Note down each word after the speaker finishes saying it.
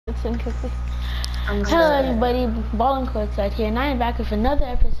Listen quickly. Hello everybody, Ballin' Courtside here, and I am back with another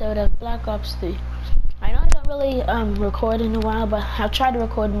episode of Black Ops 3. I know I don't really record in a while, but I'll try to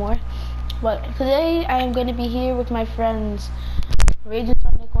record more. But today I am going to be here with my friends Raging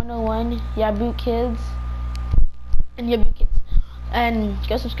Sonic 101, Yaboot Kids, and Yaboot Kids. And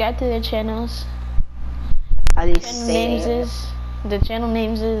go subscribe to their channels. The channel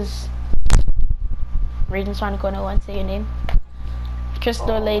names is Raging Sonic 101, say your name.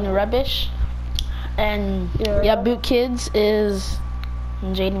 christor and Rubish. And Yaboot Kids is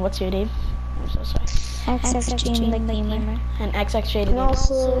Jaden. What's your name? I'm so sorry. XXJaythegameXX. And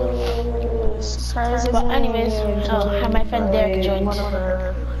XXJaythegameXX. But anyways, have my friend Derek joined.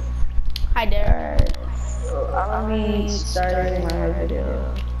 Hi Derek. I'll be starting my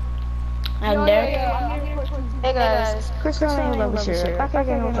video. And Derek. Hey guys, christor and Rubish here. Back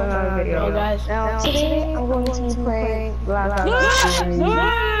again with another video. Hey guys. Now today I'm going to be playing Black Ops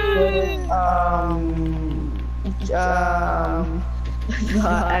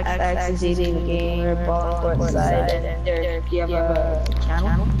XXJaythegameXX, Ballin' Courtside, and Derek, you have a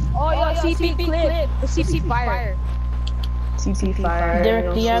channel? Oh yeah, CP clip. The CP fire. CP Fire.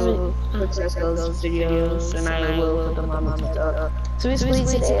 Derek, do you have it? Purchase those videos, and I will put them on the top. So basically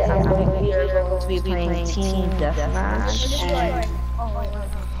today we are going to be playing Team Deathmatch.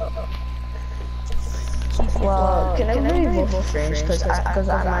 Well, can everybody vote for Fringe? Because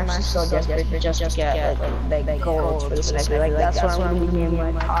I'm actually so desperate just to get like gold for this next video. Like that's why I'm gonna be in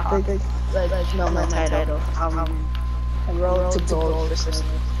my topic. Like no, my title. Road to gold for this.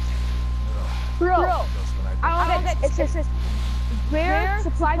 Bro, I don't get it says rare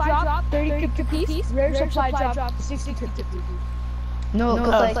supply drop 30 crypto piece, rare supply drop 60 crypto piece. No,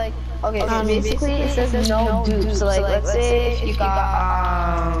 cause like okay, so basically it says no dupe. So like let's say if you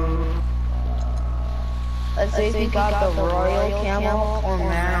got let's say if you got the Royal Camel or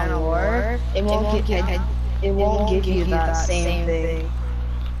Man of War, it won't give you that same thing.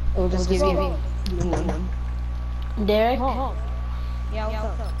 It will just give you Derek, Yeah,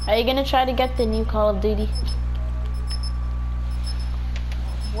 what's up? are you gonna try to get the new Call of Duty?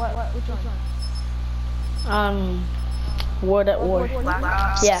 Which one? World at War.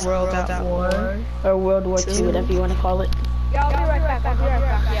 Yeah. World at War. Or World War II, whatever you want to call it. Yeah, I'll be right back.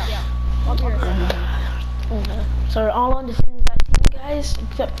 Yeah. I'll be right back. So we're all on the same team, guys,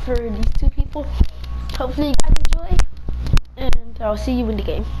 except for these two people. Hopefully you guys enjoy, and I'll see you in the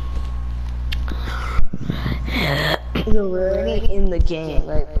game. You're already in the game,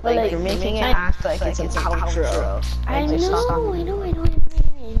 like you're making it act like it's an outro. I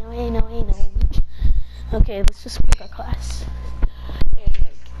know. Okay, let's just pick our class.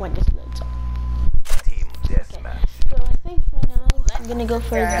 When this loads up. Team Deathmatch. So I think for now I'm gonna go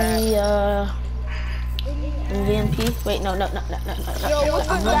for the VMP. Wait, no. Yo, what's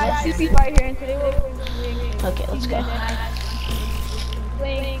up, guys? CP fire here, and today we're doing. Okay, let's go.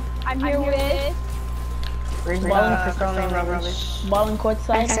 I'm here with. Ballin'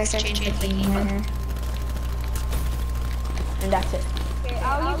 Courtside. And that's it. Okay,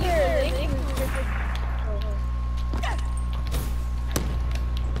 I'll leave your link.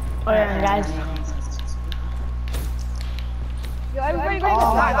 Alright, guys. Yo, everybody go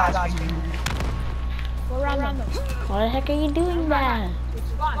inside. Go around them. Why the heck are you doing that?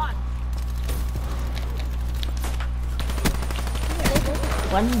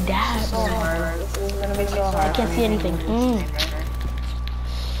 One dab. I can't see anything.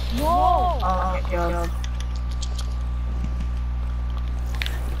 No!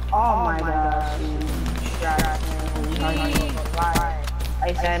 Oh my gosh,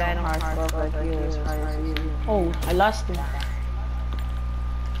 I said I'm hard like you as hard as you. Oh, I lost him.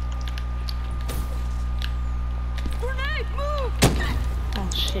 Grenade, move! Oh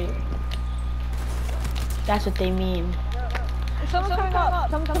shit. That's what they mean. Someone's coming up.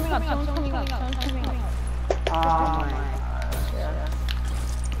 Someone's coming up. Oh my gosh, yeah.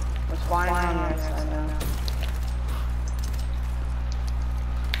 What's going on here?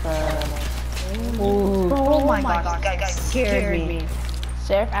 Oh my god, that guy scared me.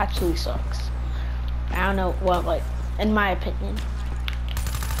 Seraph actually sucks. I don't know what, like, in my opinion.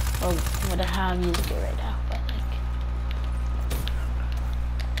 Or how I'm using it right now, but like,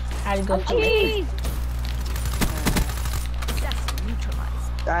 I'd go for it.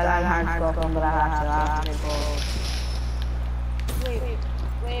 I'm hard broken, but I have to go. Wait.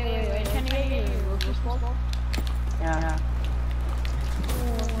 Can you hear you? Yeah.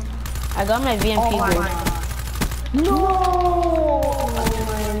 I got my VMP gold. No! Oh my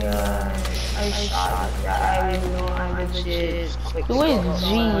god. I shot that. I didn't know I'm legit. Who is G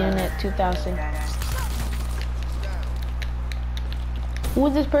Unit 2000? Who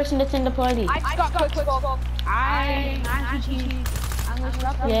is this person that's in the party? I just got quick scope. I'm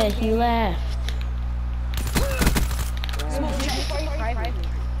Yeah, he left.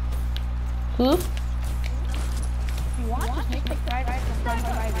 Who?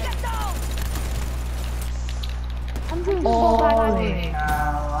 I'm doing Oh, so bad.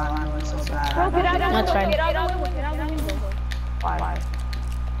 I'm doing so bad. Bro, get out of That's the fine. window. Get out of the window. Get out of the window. Why?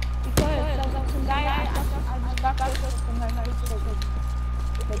 Because some guy I got quick scope from my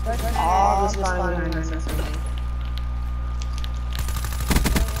Oh, this fine.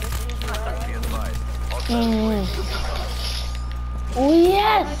 Be advised. Oh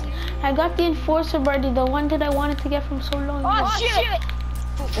yes! I got the enforcer birdie, the one that I wanted to get from so long ago. Oh shit!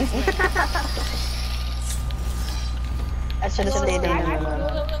 I should have stayed in the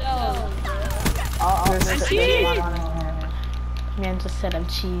Man just said I'm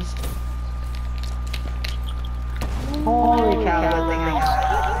cheesed. Holy cow,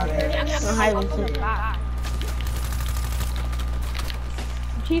 I'm hiding too.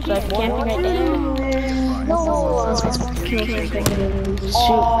 So I'm camping right there.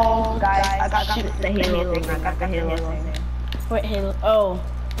 Oh, guys, I got the Halo thing. I got the Halo thing. What Halo? Oh.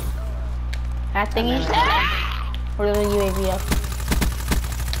 That thingy? Or the UAV up?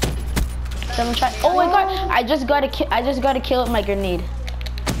 Someone try. Oh my god! I just got a kill with my grenade.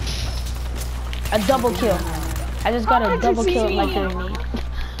 A double kill. I just got a double kill with my grenade.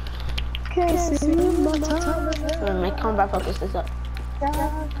 My combat focus is up.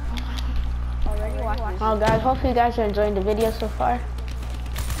 Oh guys, hopefully you guys are enjoying the video so far.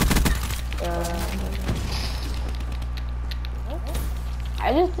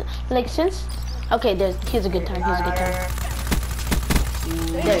 I just like since here's a good time.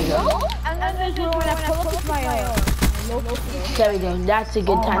 There you go. And then there's when I pull up with my There we go. That's a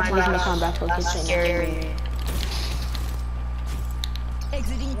good time to use my combat focus right now. Scary.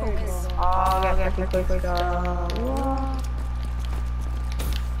 Exiting focus. Quick.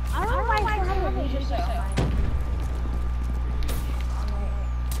 I don't know why I have a laser sight.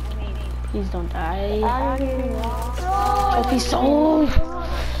 Please don't die. Trophy sold.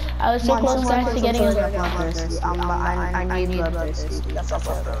 I was so close guys to getting it. I need bloodthirsty. That's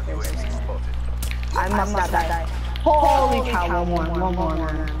also UAV spotted. I must not die. Holy cow, one more.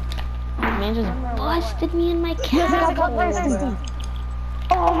 Man just busted me in my cap.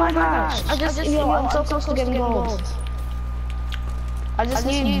 Oh my gosh. I'm so close to getting gold. I just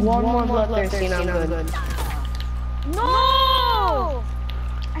need one more bloodthirsty and I'm good. No!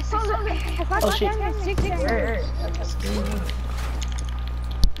 I saw the. I got Oh, shit. down to 6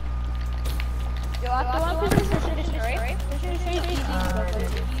 Yo, I thought this was a destroy. Get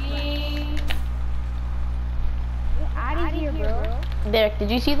out of here, bro. Derek, did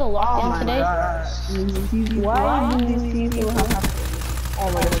you see the lockdown today? Why do these people have... Oh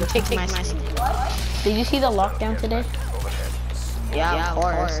my god, take my seat. Did you see the lockdown today? Yeah, of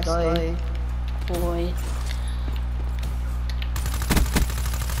course. Boy.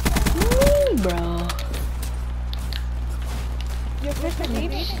 Ooh, bro. Your Christor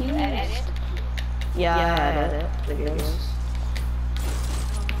TV? Yeah, I had it. Videos.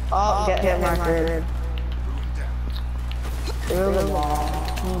 Oh, get marketed. Through the wall.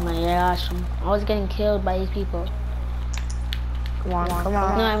 Oh my gosh, I was getting killed by these people. Come on.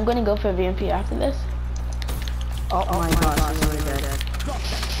 No, I'm gonna go for VMP after this. Oh my gosh, I'm really dead.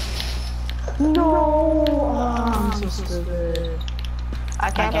 No! Oh, I'm so stupid.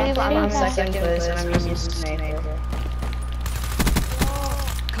 I can't believe I'm in second place and I'm using sniper.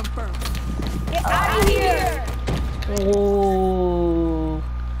 Confirmed. Get out of here! Oh.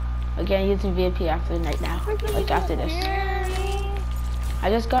 Again, using VMP after right now. Like after this. I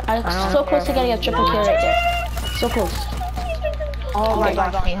was so close to getting a triple kill right there. So close. Oh my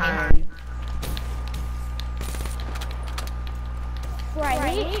gosh, behind.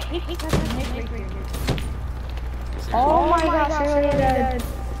 Right. Oh my gosh, you're really dead.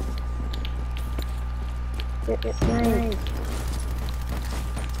 It's nice.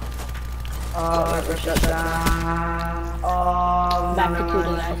 Oh, we're shut down. Oh, Back to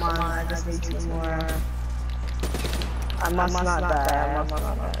Kuda, guys. Come on, I just need 2 more. I must not die.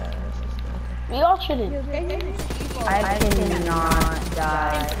 We all shouldn't. I cannot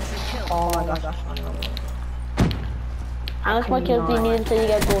die. Oh my gosh. How much more kills do you need until you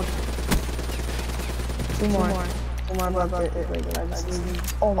get gold? 2 more. 2 more above it.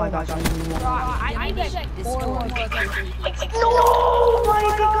 Oh my gosh, I need more. I need like 4 more. No! My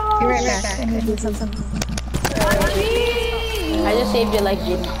god! You're right back. I need something. I just saved your life,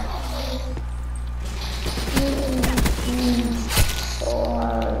 Jimmy.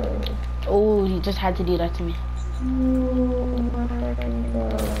 Oh, he just had to do that to me.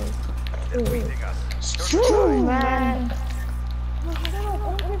 Awaiting us. True, man.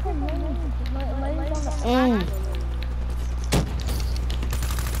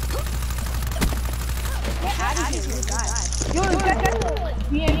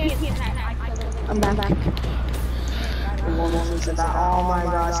 I'm back. Oh my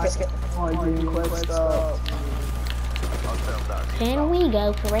gosh. Quick stuff. Hostile down. Can we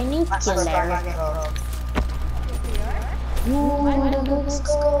go for a nuclear? Ooh, the good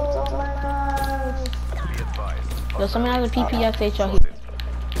scope. Oh my gosh. Be advised. Yo, someone has a PPSH out here.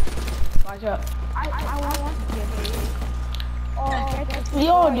 Spotted. Watch out. I want to get it. We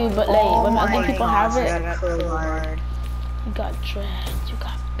all do, but like, when other people have it, it. you got dreads, you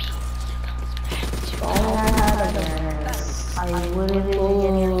got beats, you got spats, you got... All I had again. I wouldn't be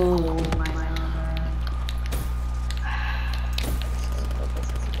getting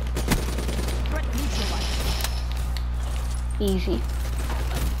Easy.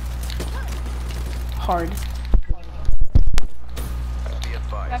 Hard. Be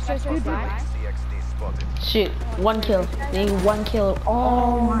advised. That's just good, right? CXD spotted. Shoot. 1 kill. Maybe 1 kill.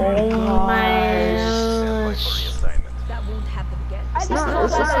 Oh my Stand by gosh. for reassignment. That won't happen again. It's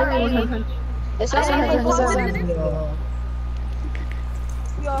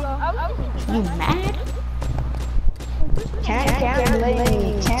You mad?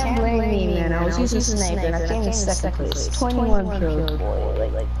 Can't blame me, man. I was using a sniper and I came in second place. 21 kills,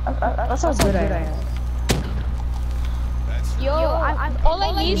 boy. That's how good I am. Yo, all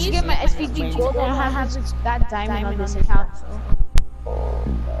I need is to get my SPG gold and I have that diamond on this account.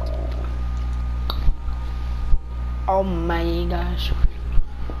 Oh my gosh.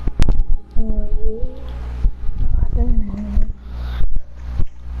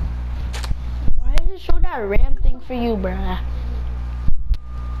 Why did it show that RAM thing for you, bruh?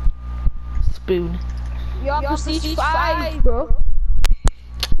 Spoon. Yo, prestige 5, bro.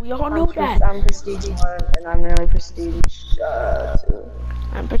 We all know that. I'm prestige 1 and I'm really prestige 2.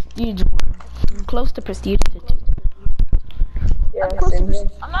 I'm prestige 1. I'm close to prestige 2. Yeah, same here.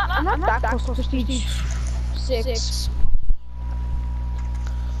 I'm not that close to prestige 6.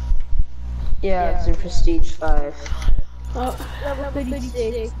 Yeah, it's a prestige 5. Oh, Level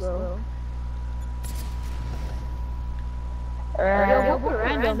 36, bro. Alright. Yo, go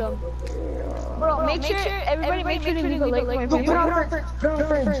random. Bro, make sure everybody make sure to leave a like for my video. Put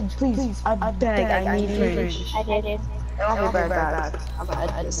on fridge, please. I beg, I need fridge. I did it. I'll be right back. I'm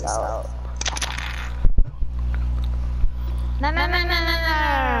gonna edit this out. Nah.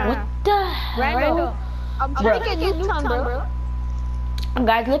 what the hell? Random. I'm trying to get new time, bro.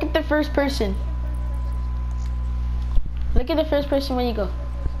 Guys, look at the first person. Look at the first person when you go.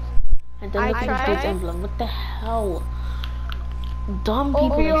 And then look at the dude's emblem. What the hell? Dumb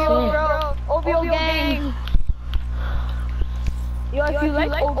people are OVO gang. Yo, if you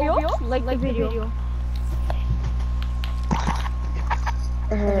like OVO, like the video.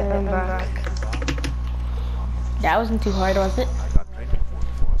 I'm back. That wasn't too hard, was it? I got training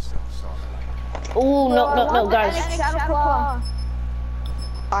for satellite. Oh, no, guys.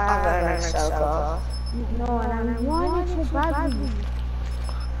 I have an extra. No, and I want it so badly.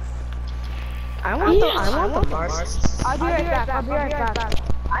 I want the Marshals. I'll be right back.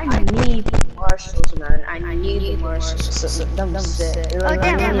 I need the Marshals, man. I need the Marshals. Them sit.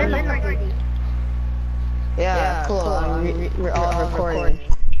 Yeah, cool. We're all recording.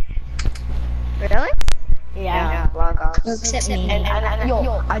 Really? Yeah. Black Ops. Except me. And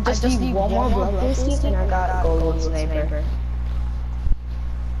yo, I just need one more blood and I got gold sniper.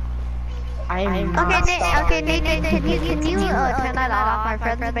 Okay, Nathan, can you turn that off? My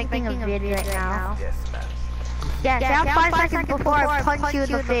friend's making a video right now. Yes, man. Yeah, down 5 seconds before I punch you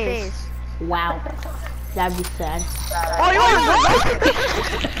in the face. Wow. That'd be sad. Oh, you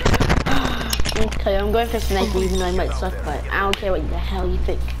want Okay, I'm going for sniper even though I might suck, but I don't care what the hell you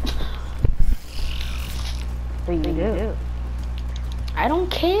think. What do you do? I don't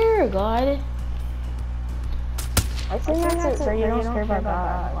care, God. I think that's it, so you don't care about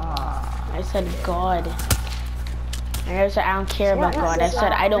God. I said God. I never said I don't care about God. I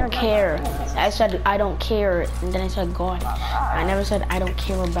said I don't care. I said I don't care, and then I said God. I never said I don't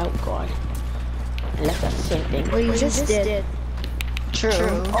care about God. Unless that's the same thing. Well, you just did. True.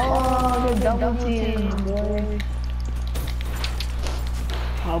 Oh, the double team, boy.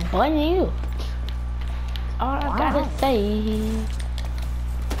 I'll bun you. All I gotta say.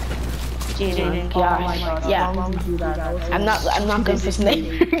 Jesus, gosh. Yeah. I'm not going for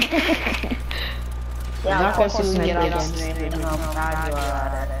sniper. I'm not going for sniper again.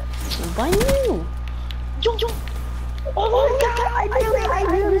 Bun you. Oh my god,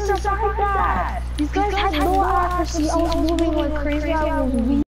 I knew to survive that! These guys had no accuracy, I was moving like crazy, I was weak.